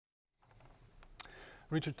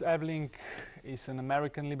Richard Ebeling is an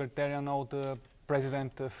American libertarian author,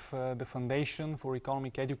 president of the Foundation for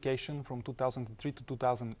Economic Education from 2003 to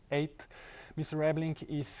 2008. Mr. Ebeling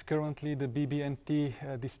is currently the BB&T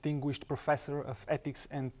Distinguished Professor of Ethics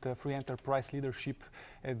and Free Enterprise Leadership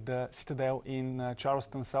at the Citadel in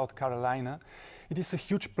Charleston, South Carolina. It is a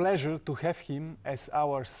huge pleasure to have him as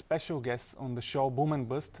our special guest on the show Boom and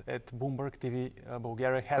Bust at Bloomberg TV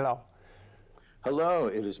Bulgaria. Hello. Hello,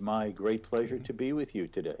 it is my great pleasure to be with you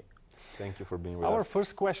today. Thank you for being with us. Our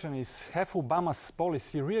first question is, have Obama's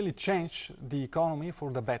policy really changed the economy for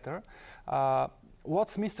the better?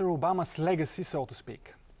 What's Mr. Obama's legacy, so to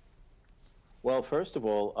speak? Well, first of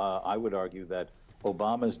all, I would argue that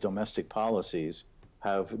Obama's domestic policies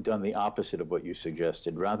have done the opposite of what you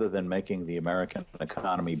suggested. Rather than making the American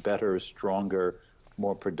economy better, stronger,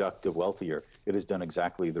 more productive, wealthier, it has done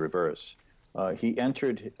exactly the reverse. He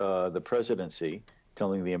entered the presidency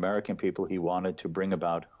telling the American people he wanted to bring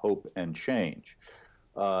about hope and change.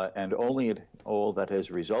 And all that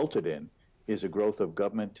has resulted in is a growth of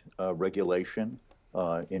government regulation,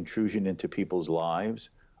 intrusion into people's lives,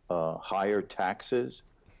 higher taxes,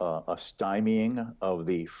 a stymieing of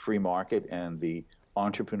the free market and the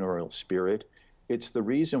entrepreneurial spirit. It's the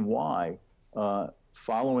reason why,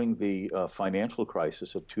 following the financial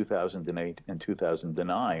crisis of 2008 and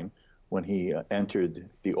 2009, when he entered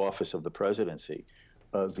the office of the presidency,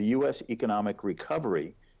 the U.S. economic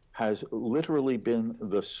recovery has literally been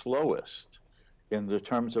the slowest in the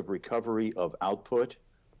terms of recovery of output,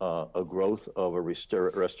 a growth of a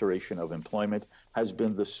restoration of employment, has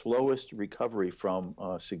been the slowest recovery from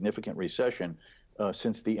significant recession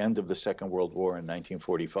since the end of the Second World War in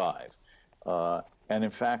 1945. And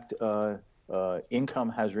in fact, income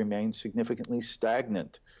has remained significantly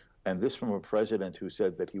stagnant. And this from a president who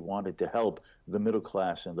said that he wanted to help the middle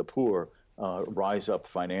class and the poor rise up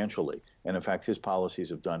financially. And in fact, his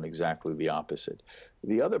policies have done exactly the opposite.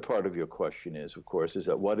 The other part of your question is, of course, is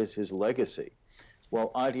that what is his legacy?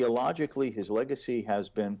 Well, ideologically, his legacy has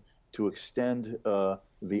been to extend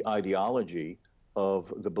the ideology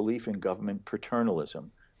of the belief in government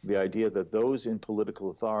paternalism, the idea that those in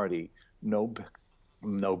political authority know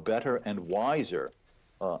better and wiser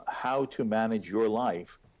how to manage your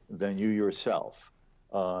life than you yourself.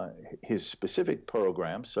 His specific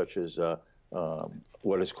programs, such as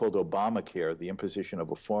what is called Obamacare, the imposition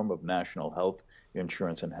of a form of national health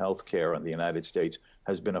insurance and health care in the United States,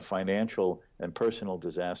 has been a financial and personal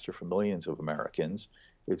disaster for millions of Americans.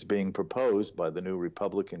 It's being proposed by the new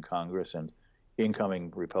Republican Congress and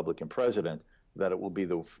incoming Republican president that it will be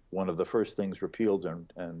one of the first things repealed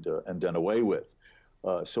and done away with.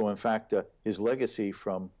 So in fact, his legacy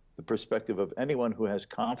from the perspective of anyone who has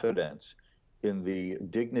confidence in the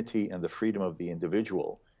dignity and the freedom of the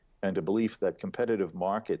individual, and a belief that competitive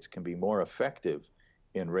markets can be more effective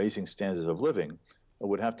in raising standards of living, I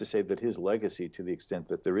would have to say that his legacy, to the extent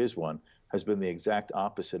that there is one, has been the exact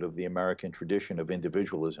opposite of the American tradition of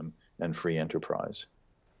individualism and free enterprise.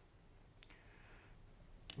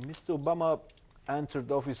 Mr. Obama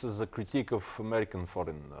entered office as a critic of American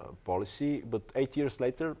foreign policy, but 8 years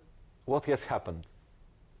later, what has happened?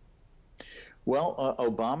 Well,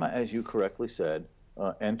 Obama, as you correctly said,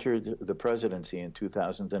 entered the presidency in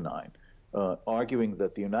 2009, arguing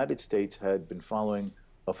that the United States had been following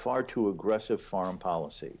a far too aggressive foreign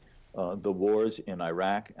policy, the wars in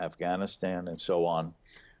Iraq, Afghanistan, and so on.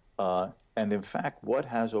 And in fact, what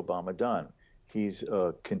has Obama done? He's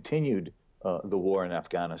continued the war in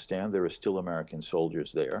Afghanistan. There are still American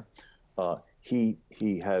soldiers there.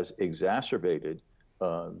 He has exacerbated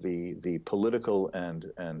the political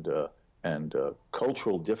and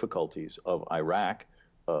cultural difficulties of Iraq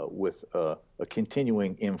with a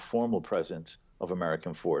continuing informal presence of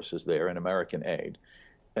American forces there and American aid.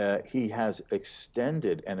 He has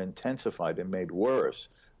extended and intensified and made worse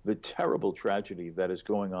the terrible tragedy that is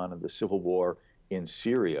going on in the civil war in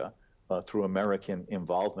Syria through American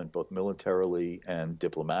involvement, both militarily and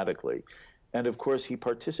diplomatically. And of course, he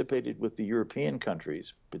participated with the European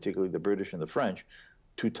countries, particularly the British and the French,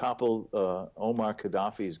 to topple Omar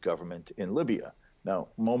Gaddafi's government in Libya. Now,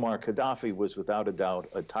 Muammar Gaddafi was without a doubt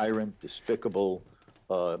a tyrant, despicable.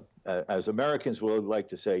 As Americans would like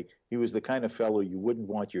to say, he was the kind of fellow you wouldn't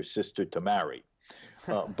want your sister to marry.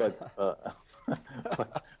 But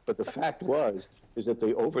the fact is that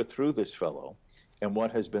they overthrew this fellow, and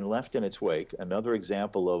what has been left in its wake, another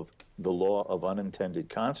example of the law of unintended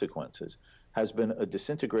consequences, has been a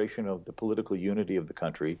disintegration of the political unity of the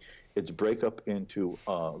country, its breakup into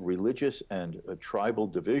religious and tribal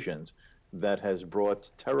divisions that has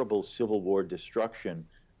brought terrible civil war destruction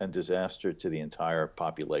and disaster to the entire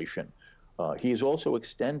population. He's also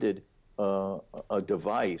extended a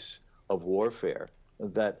device of warfare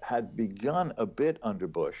that had begun a bit under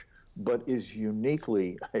Bush, but is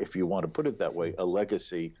uniquely, if you want to put it that way, a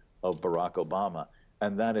legacy of Barack Obama,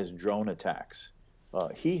 and that is drone attacks.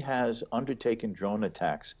 He has undertaken drone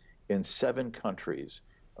attacks in 7 countries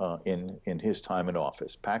in his time in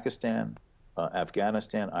office: Pakistan,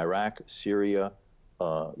 Afghanistan, Iraq, Syria,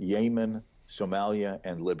 Yemen, Somalia,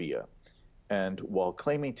 and Libya. And while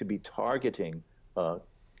claiming to be targeting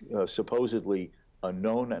supposedly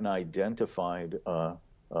known and identified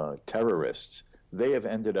terrorists, they have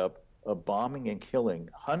ended up bombing and killing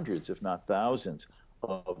hundreds, if not thousands,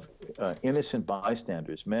 of innocent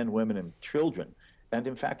bystanders, men, women, and children, and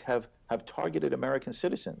in fact have targeted American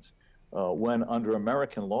citizens. When under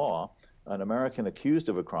American law, an American accused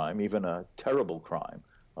of a crime, even a terrible crime,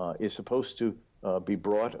 is supposed to be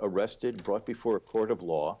arrested, brought before a court of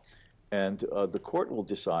law, and the court will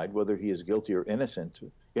decide whether he is guilty or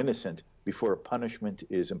innocent before a punishment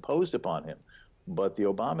is imposed upon him. But the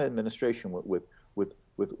Obama administration,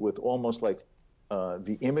 with almost like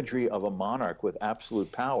the imagery of a monarch with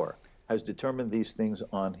absolute power, has determined these things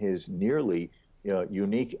on his nearly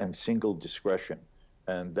unique and single discretion.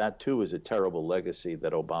 And that too is a terrible legacy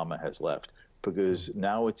that Obama has left, because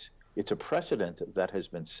now it's a precedent that has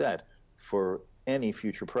been set for any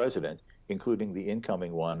future president, including the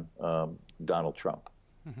incoming one, Donald Trump.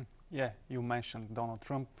 Mm-hmm. Yeah, you mentioned Donald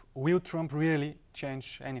Trump. Will Trump really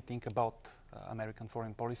change anything about American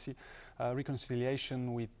foreign policy,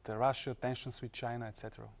 reconciliation with Russia, tensions with China,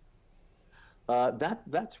 etc.?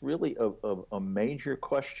 That's really a major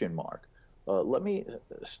question mark. Let me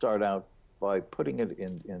start out by putting it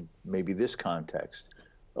in maybe this context.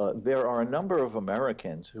 There are a number of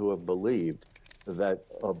Americans who have believed that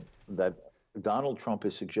Donald Trump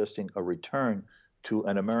is suggesting a return to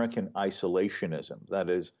an American isolationism, that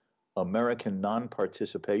is, American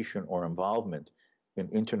non-participation or involvement in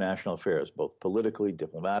international affairs, both politically,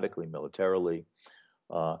 diplomatically, militarily.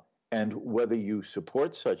 And whether you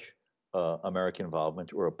support such American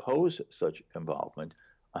involvement or oppose such involvement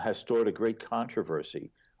has stored a great controversy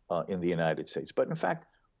in the United States. But in fact,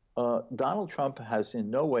 Donald Trump has in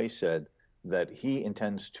no way said that he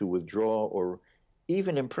intends to withdraw or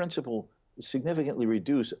even in principle significantly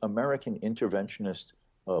reduce American interventionist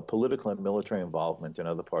political and military involvement in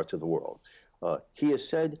other parts of the world. He has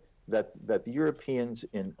said that the Europeans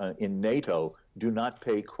in NATO do not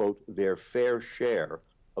pay, quote, their fair share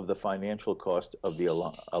of the financial cost of the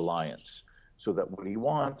alliance. So that what he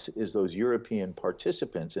wants is those European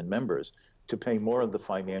participants and members to pay more of the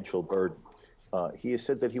financial burden. He has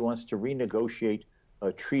said that he wants to renegotiate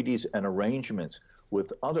treaties and arrangements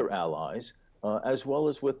with other allies, as well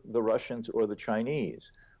as with the Russians or the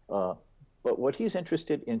Chinese. But what he's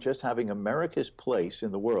interested in just having America's place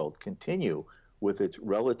in the world continue with its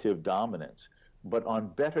relative dominance, but on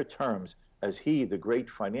better terms, as he, the great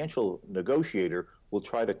financial negotiator, will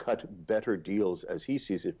try to cut better deals as he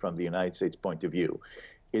sees it from the United States point of view.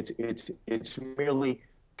 It's merely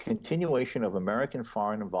continuation of American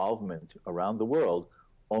foreign involvement around the world,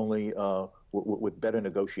 only with better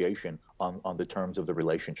negotiation on the terms of the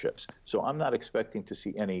relationships. So I'm not expecting to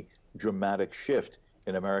see any dramatic shift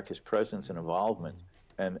in America's presence and involvement,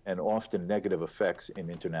 and often negative effects in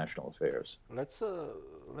international affairs. Let's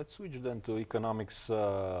switch then to economics.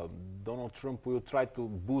 Donald Trump will try to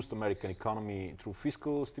boost American economy through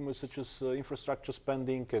fiscal stimulus such as infrastructure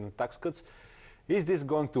spending and tax cuts. Is this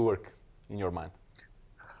going to work in your mind?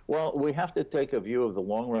 Well, we have to take a view of the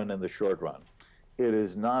long run and the short run. It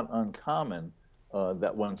is not uncommon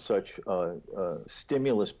that when such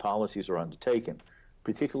stimulus policies are undertaken,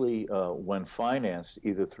 particularly when financed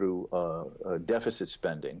either through deficit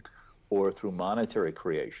spending or through monetary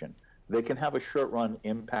creation, they can have a short-run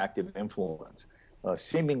impact and influence.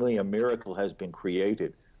 Seemingly a miracle has been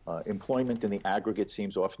created. Employment in the aggregate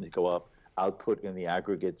seems often to go up. Output in the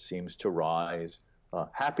aggregate seems to rise.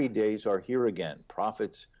 Happy days are here again.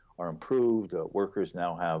 Profits are improved. Workers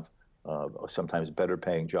now have sometimes better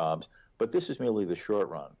paying jobs. But this is merely the short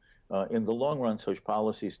run. In the long run, such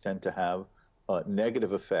policies tend to have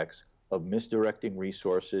negative effects of misdirecting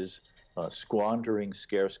resources, squandering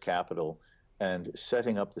scarce capital, and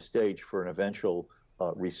setting up the stage for an eventual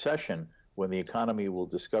recession when the economy will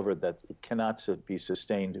discover that it cannot be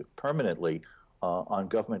sustained permanently on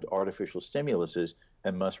government artificial stimuluses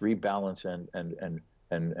and must rebalance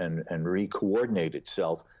and re-coordinate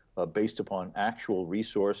itself based upon actual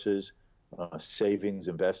resources, savings,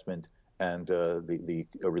 investment, and the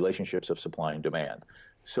relationships of supply and demand.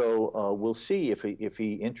 So we'll see if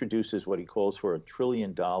he introduces what he calls for $1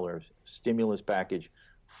 trillion stimulus package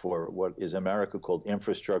for what is America called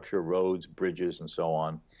infrastructure, roads, bridges, and so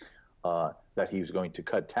on. that he was going to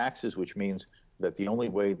cut taxes, which means that the only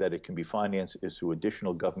way that it can be financed is through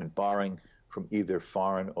additional government borrowing from either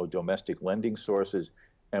foreign or domestic lending sources.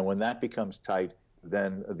 And when that becomes tight,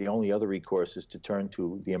 then the only other recourse is to turn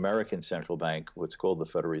to the American central bank, what's called the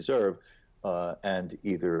Federal Reserve, and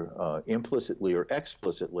either implicitly or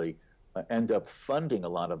explicitly end up funding a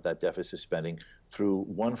lot of that deficit spending through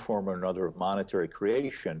one form or another of monetary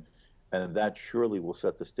creation. And that surely will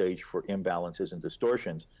set the stage for imbalances and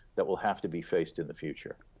distortions that will have to be faced in the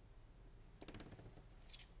future.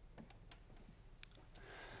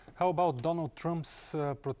 How about Donald Trump's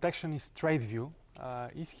protectionist trade view?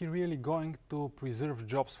 Is he really going to preserve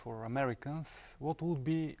jobs for Americans? What would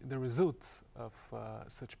be the results of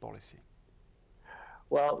such policy?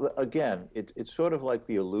 Well, again, it's sort of like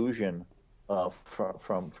the illusion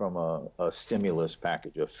from a stimulus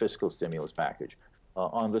package, a fiscal stimulus package.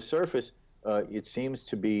 On the surface, it seems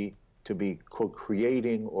to be quote,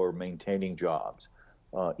 creating or maintaining jobs.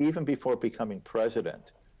 Even before becoming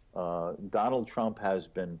president, Donald Trump has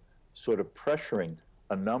been sort of pressuring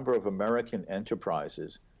a number of American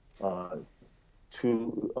enterprises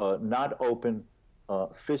to not open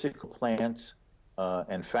physical plants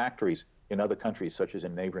and factories in other countries, such as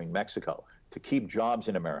in neighboring Mexico, to keep jobs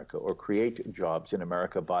in America or create jobs in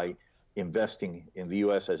America by investing in the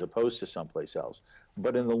U.S. as opposed to someplace else.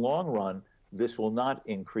 But in the long run, this will not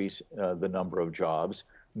increase the number of jobs,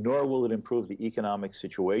 nor will it improve the economic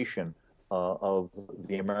situation of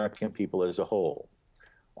the American people as a whole.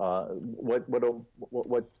 What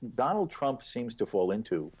Donald Trump seems to fall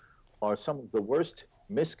into are some of the worst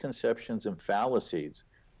misconceptions and fallacies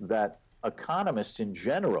that economists in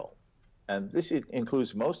general, and this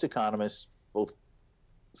includes most economists, both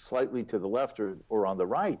slightly to the left or on the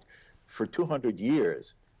right, for 200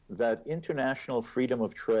 years, that international freedom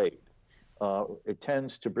of trade, it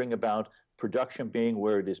tends to bring about production being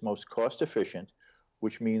where it is most cost efficient,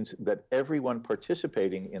 which means that everyone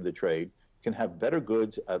participating in the trade can have better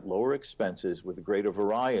goods at lower expenses with greater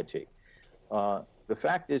variety. The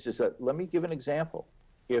fact is that, let me give an example.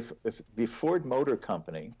 If the Ford Motor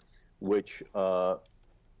Company, which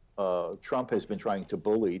Trump has been trying to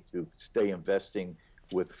bully to stay investing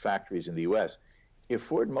with factories in the U.S., if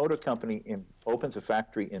Ford Motor Company opens a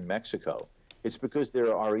factory in Mexico, it's because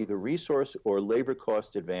there are either resource or labor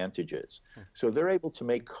cost advantages. So they're able to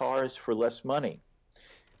make cars for less money.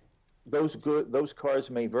 Those cars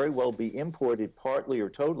may very well be imported partly or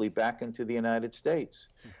totally back into the United States.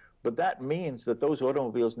 But that means that those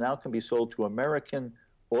automobiles now can be sold to American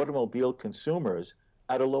automobile consumers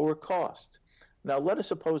at a lower cost. Now, let us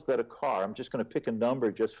suppose that a car, I'm just going to pick a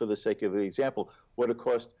number just for the sake of the example, would have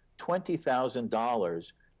cost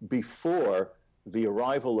 $20,000 before the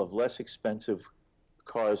arrival of less expensive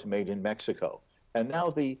cars made in Mexico. And now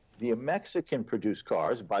the Mexican-produced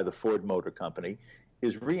cars by the Ford Motor Company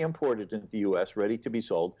is re-imported into the U.S., ready to be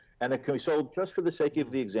sold, and it can be sold, just for the sake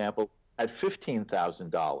of the example, at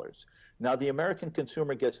 $15,000. Now, the American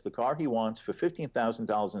consumer gets the car he wants for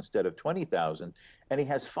 $15,000 instead of $20,000, and he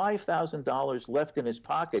has $5,000 left in his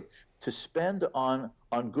pocket to spend on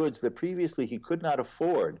goods that previously he could not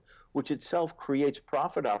afford, which itself creates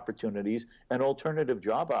profit opportunities and alternative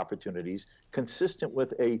job opportunities consistent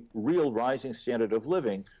with a real rising standard of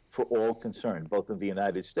living for all concerned, both in the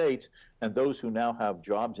United States and those who now have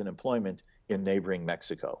jobs and employment in neighboring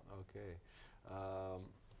Mexico. Okay.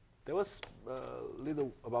 There was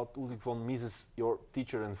little about Ludwig von Mises, your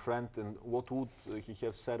teacher and friend, and what would he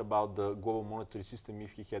have said about the global monetary system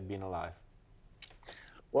if he had been alive?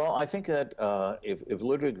 Well, I think that if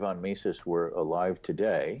Ludwig von Mises were alive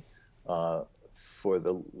today, for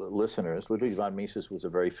the listeners, Ludwig von Mises was a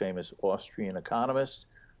very famous Austrian economist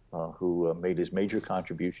who made his major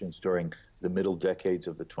contributions during the middle decades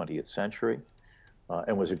of the 20th century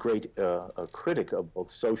and was a great critic of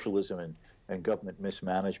both socialism and government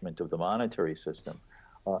mismanagement of the monetary system.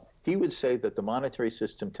 He would say that the monetary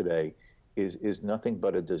system today is nothing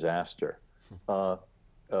but a disaster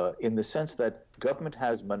in the sense that government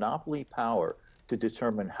has monopoly power to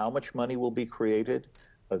determine how much money will be created,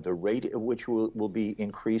 the rate at which will be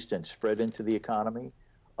increased and spread into the economy.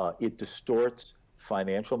 It distorts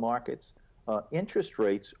financial markets. Interest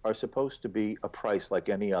rates are supposed to be a price like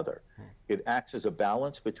any other. It acts as a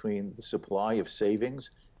balance between the supply of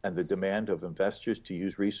savings and the demand of investors to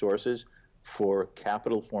use resources for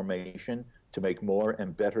capital formation to make more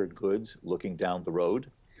and better goods looking down the road.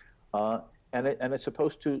 And it's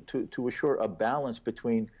supposed to assure a balance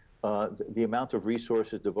between the amount of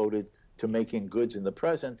resources devoted to making goods in the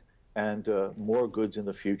present and more goods in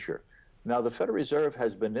the future. Now, the Federal Reserve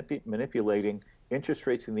has been manipulating interest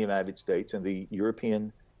rates in the United States, and the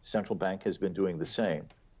European Central Bank has been doing the same.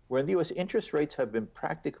 where in the U.S. interest rates have been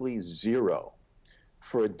practically zero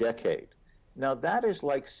for a decade. Now, that is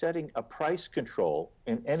like setting a price control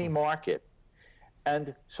in any market.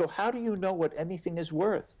 And so how do you know what anything is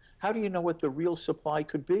worth? How do you know what the real supply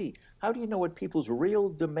could be? How do you know what people's real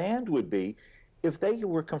demand would be if they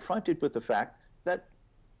were confronted with the fact that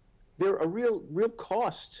there are real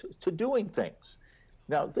costs to doing things?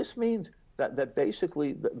 Now, this means that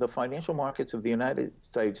basically the financial markets of the United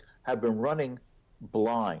States have been running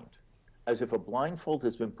blind, as if a blindfold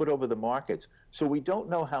has been put over the markets. So we don't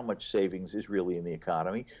know how much savings is really in the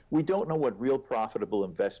economy. We don't know what real profitable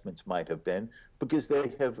investments might have been, because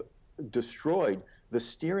they have destroyed the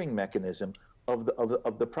steering mechanism of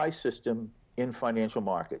the price system in financial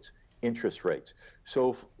markets, interest rates.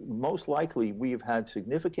 So most likely we've had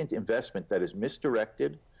significant investment that is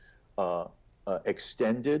misdirected,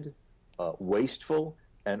 extended, wasteful,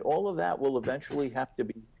 and all of that will eventually have to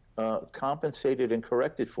be compensated and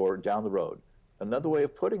corrected for down the road. Another way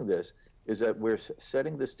of putting this is that we're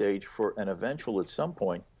setting the stage for an eventual, at some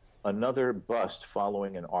point, another bust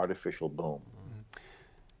following an artificial boom.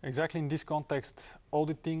 Exactly in this context,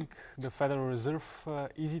 auditing the Federal Reserve,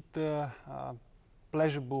 is it a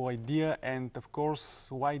pleasurable idea? And of course,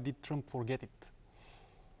 why did Trump forget it?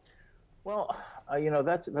 Well,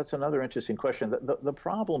 that's another interesting question. The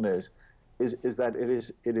problem is that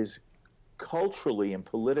it is culturally and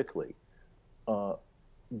politically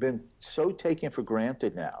been so taken for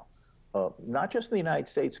granted now, not just in the United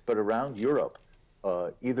States, but around Europe,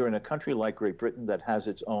 either in a country like Great Britain that has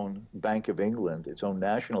its own Bank of England, its own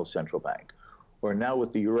national central bank, or now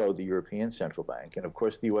with the euro, the European Central Bank, and of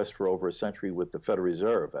course the U.S. for over a century with the Federal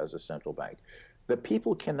Reserve as a central bank, that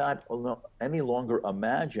people cannot any longer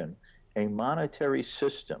imagine a monetary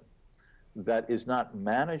system that is not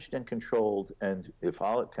managed and controlled, and if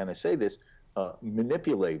I'll kind of say this,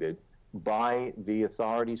 manipulated by the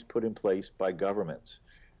authorities put in place by governments.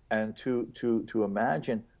 And to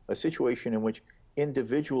imagine a situation in which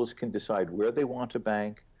individuals can decide where they want to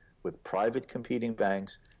bank with private competing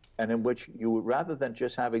banks, and in which you, rather than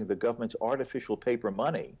just having the government's artificial paper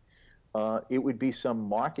money, it would be some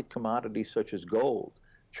market commodity such as gold,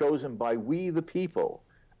 chosen by we the people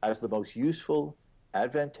as the most useful,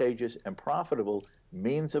 advantageous, and profitable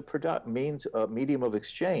medium of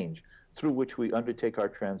exchange through which we undertake our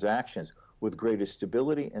transactions with greater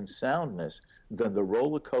stability and soundness than the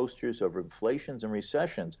roller coasters of inflations and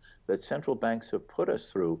recessions that central banks have put us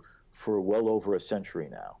through for well over a century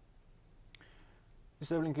now.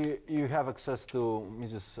 Mr. Ebeling, you have access to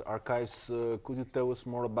Mises archives. Could you tell us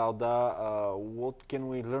more about that? What can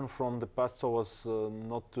we learn from the past so as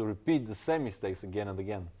not to repeat the same mistakes again and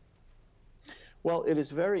again? Well, it is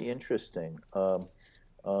very interesting.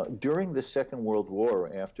 During the Second World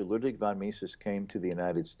War, after Ludwig von Mises came to the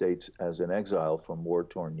United States as an exile from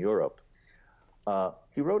war-torn Europe,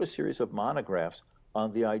 he wrote a series of monographs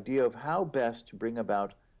on the idea of how best to bring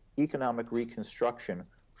about economic reconstruction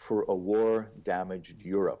for a war-damaged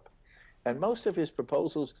Europe. And most of his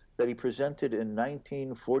proposals that he presented in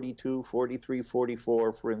 1942, 43,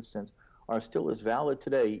 44, for instance, are still as valid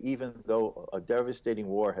today, even though a devastating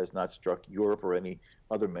war has not struck Europe or any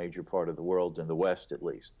other major part of the world, in the West at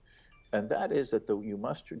least. And that is that you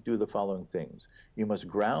must do the following things. You must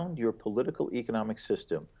ground your political economic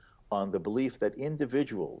system on the belief that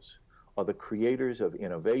individuals are the creators of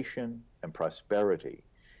innovation and prosperity,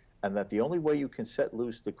 and that the only way you can set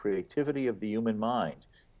loose the creativity of the human mind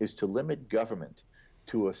is to limit government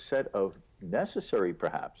to a set of necessary,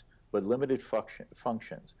 perhaps, but limited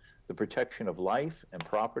functions: the protection of life and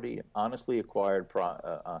property, honestly acquired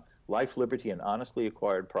life, liberty, and honestly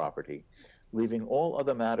acquired property, leaving all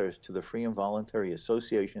other matters to the free and voluntary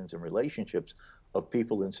associations and relationships of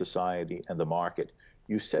people in society and the market.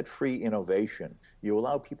 You set free innovation. You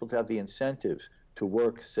allow people to have the incentives to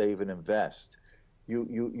work, save, and invest.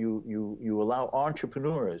 You allow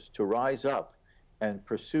entrepreneurs to rise up and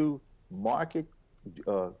pursue market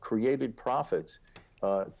created profits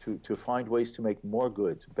to find ways to make more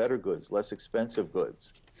goods, better goods, less expensive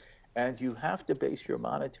goods. And you have to base your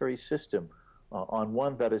monetary system on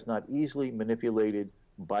one that is not easily manipulated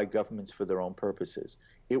by governments for their own purposes.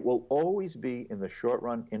 It will always be in the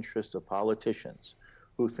short-run interest of politicians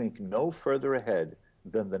who think no further ahead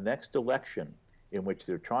than the next election in which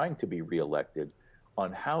they're trying to be reelected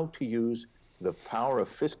on how to use the power of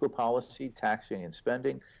fiscal policy, taxing and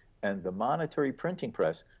spending, and the monetary printing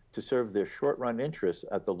press to serve their short-run interests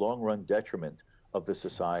at the long-run detriment of the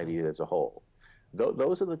society as a whole.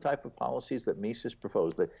 Those are the type of policies that Mises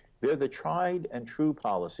proposed. That they're the tried and true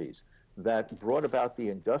policies that brought about the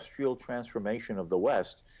industrial transformation of the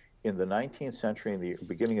West in the 19th century and the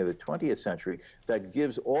beginning of the 20th century that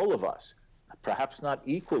gives all of us, perhaps not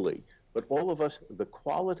equally, but all of us, the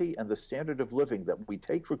quality and the standard of living that we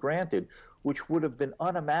take for granted, which would have been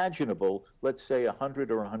unimaginable, let's say,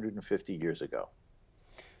 100 or 150 years ago.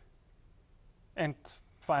 And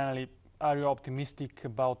finally, are you optimistic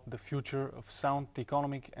about the future of sound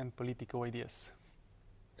economic and political ideas?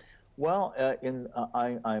 Well,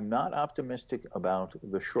 I'm not optimistic about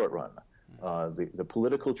the short run. The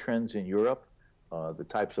political trends in Europe, the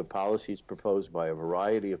types of policies proposed by a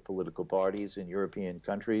variety of political parties in European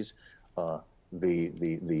countries,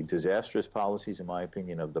 the disastrous policies, in my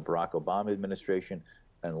opinion, of the Barack Obama administration,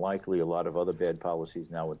 and likely a lot of other bad policies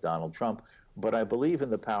now with Donald Trump. But I believe in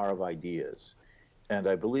the power of ideas. And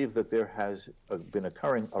I believe that there has been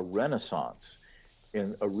occurring a renaissance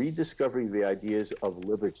in a rediscovery of the ideas of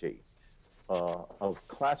liberty, of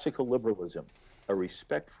classical liberalism, a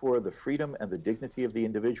respect for the freedom and the dignity of the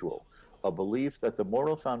individual, a belief that the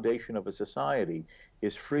moral foundation of a society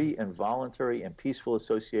is free and voluntary and peaceful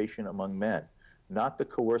association among men, not the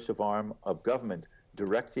coercive arm of government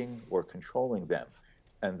directing or controlling them.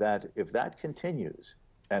 And that if that continues,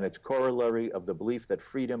 and its corollary of the belief that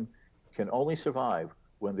freedom can only survive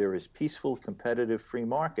when there is peaceful, competitive, free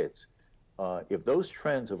markets, if those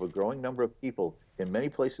trends of a growing number of people in many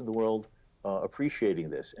places in the world appreciating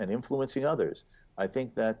this and influencing others, I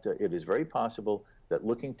think that it is very possible that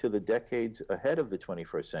looking to the decades ahead of the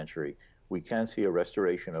 21st century, we can see a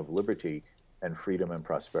restoration of liberty and freedom and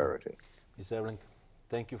prosperity. Ms. Ebeling,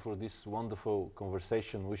 thank you for this wonderful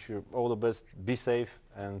conversation. Wish you all the best. Be safe,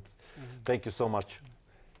 and thank you so much.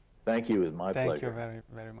 Thank you. It was my pleasure. Thank you very,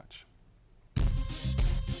 very much.